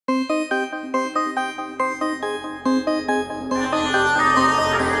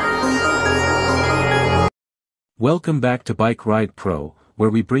Welcome back to Bike Ride Pro, where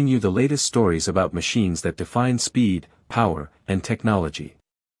we bring you the latest stories about machines that define speed, power, and technology.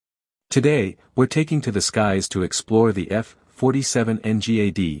 Today, we're taking to the skies to explore the F-47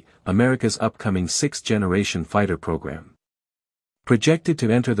 NGAD, America's upcoming sixth-generation fighter program. Projected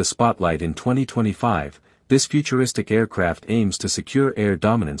to enter the spotlight in 2025, this futuristic aircraft aims to secure air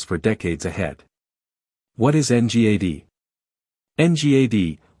dominance for decades ahead. What is NGAD?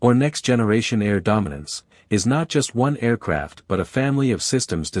 NGAD, or Next Generation Air Dominance, is not just one aircraft but a family of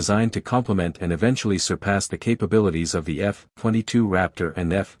systems designed to complement and eventually surpass the capabilities of the F-22 Raptor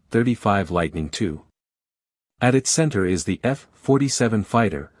and F-35 Lightning II. At its center is the F-47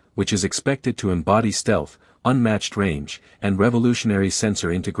 fighter, which is expected to embody stealth, unmatched range, and revolutionary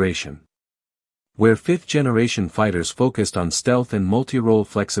sensor integration. Where fifth-generation fighters focused on stealth and multi-role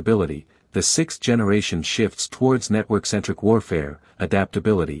flexibility, the sixth generation shifts towards network-centric warfare,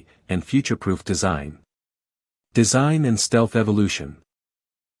 adaptability, and future-proof design. Design and stealth evolution.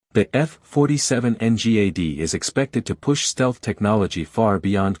 The F-47 NGAD is expected to push stealth technology far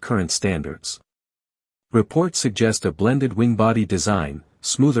beyond current standards. Reports suggest a blended wing-body design,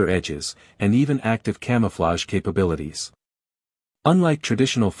 smoother edges, and even active camouflage capabilities. Unlike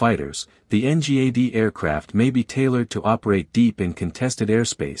traditional fighters, the NGAD aircraft may be tailored to operate deep in contested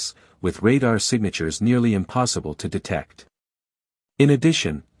airspace, with radar signatures nearly impossible to detect. In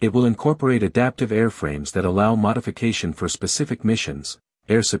addition, it will incorporate adaptive airframes that allow modification for specific missions,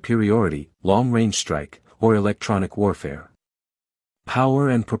 air superiority, long-range strike, or electronic warfare. Power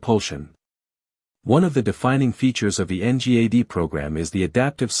and propulsion. One of the defining features of the NGAD program is the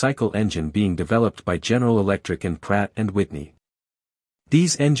adaptive cycle engine being developed by General Electric and Pratt & Whitney.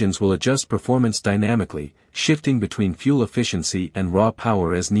 These engines will adjust performance dynamically, shifting between fuel efficiency and raw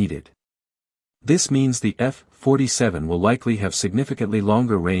power as needed. This means the F-47 will likely have significantly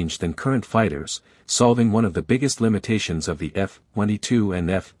longer range than current fighters, solving one of the biggest limitations of the F-22 and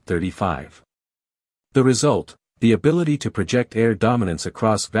F-35. The result, the ability to project air dominance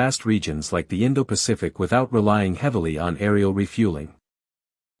across vast regions like the Indo-Pacific without relying heavily on aerial refueling.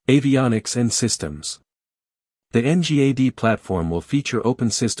 Avionics and systems. The NGAD platform will feature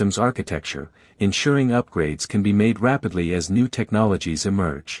open systems architecture, ensuring upgrades can be made rapidly as new technologies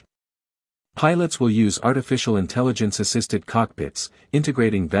emerge. Pilots will use artificial intelligence-assisted cockpits,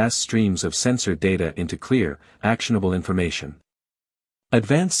 integrating vast streams of sensor data into clear, actionable information.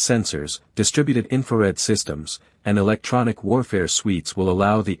 Advanced sensors, distributed infrared systems, and electronic warfare suites will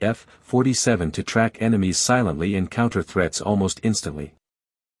allow the F-47 to track enemies silently and counter threats almost instantly.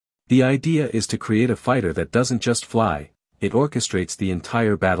 The idea is to create a fighter that doesn't just fly, it orchestrates the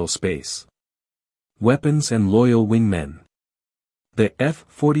entire battle space. Weapons and loyal wingmen. The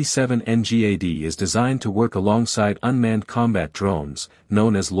F-47 NGAD is designed to work alongside unmanned combat drones,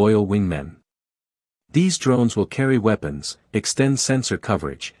 known as loyal wingmen. These drones will carry weapons, extend sensor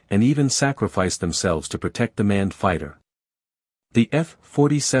coverage, and even sacrifice themselves to protect the manned fighter. The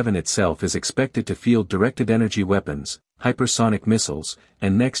F-47 itself is expected to field directed energy weapons, hypersonic missiles,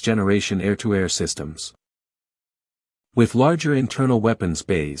 and next-generation air-to-air systems. With larger internal weapons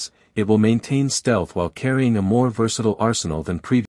bays, it will maintain stealth while carrying a more versatile arsenal than previous